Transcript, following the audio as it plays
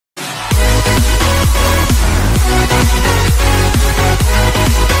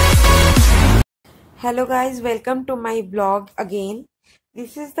Hello guys, welcome to my vlog again.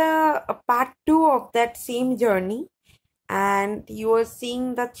 This is the part 2 of that same journey, and you are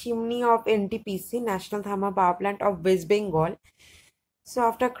seeing the chimney of NTPC, National Thermal Power Plant of West Bengal. So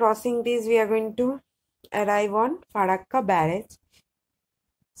after crossing this, we are going to arrive on Farakka Barrage.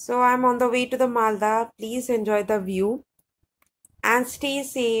 So I'm on the way to the Malda. Please enjoy the view and stay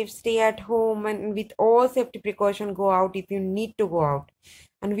safe, stay at home, and with all safety precaution, go out if you need to go out.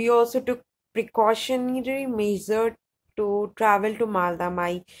 And we also took precautionary measure to travel to Malda,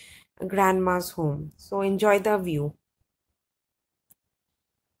 my grandma's home. So enjoy the view.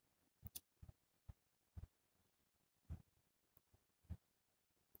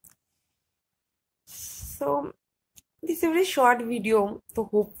 So this is a very short video, so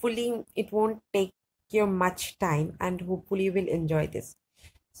hopefully it won't take you much time, and hopefully you will enjoy this.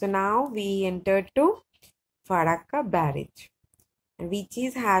 So now we entered to Farakka Barrage, which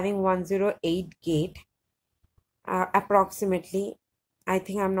is having 108 gate approximately. I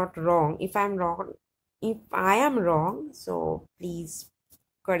think I'm not wrong. If I am wrong, so please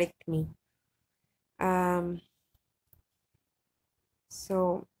correct me.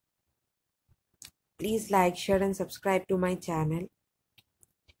 So please like, share and subscribe to my channel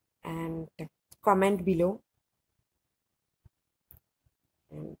and comment below,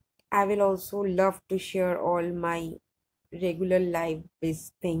 and I will also love to share all my regular life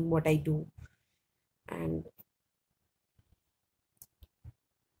based thing what I do. And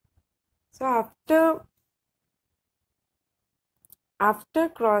so after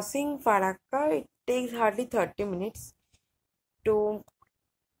crossing Farakka, it takes hardly 30 minutes to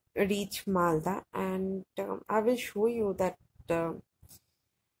reach Malda, and I will show you that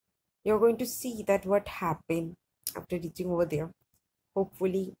you're going to see that what happened after reaching over there.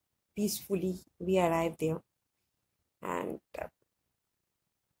 Hopefully, peacefully, we arrive there, and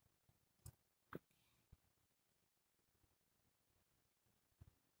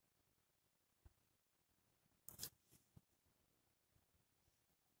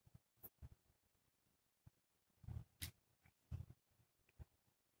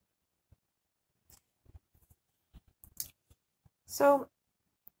so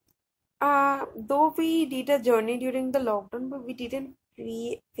though we did a journey during the lockdown, but we didn't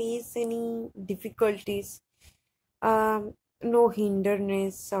face any difficulties, no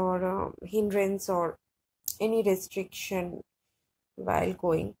hindrance or any restriction while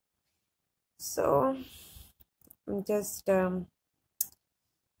going. So I'm just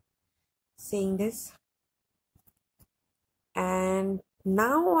saying this, and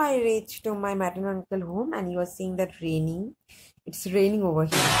now I reached to my maternal uncle home, and you are seeing that raining. It's raining over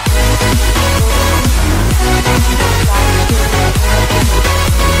here.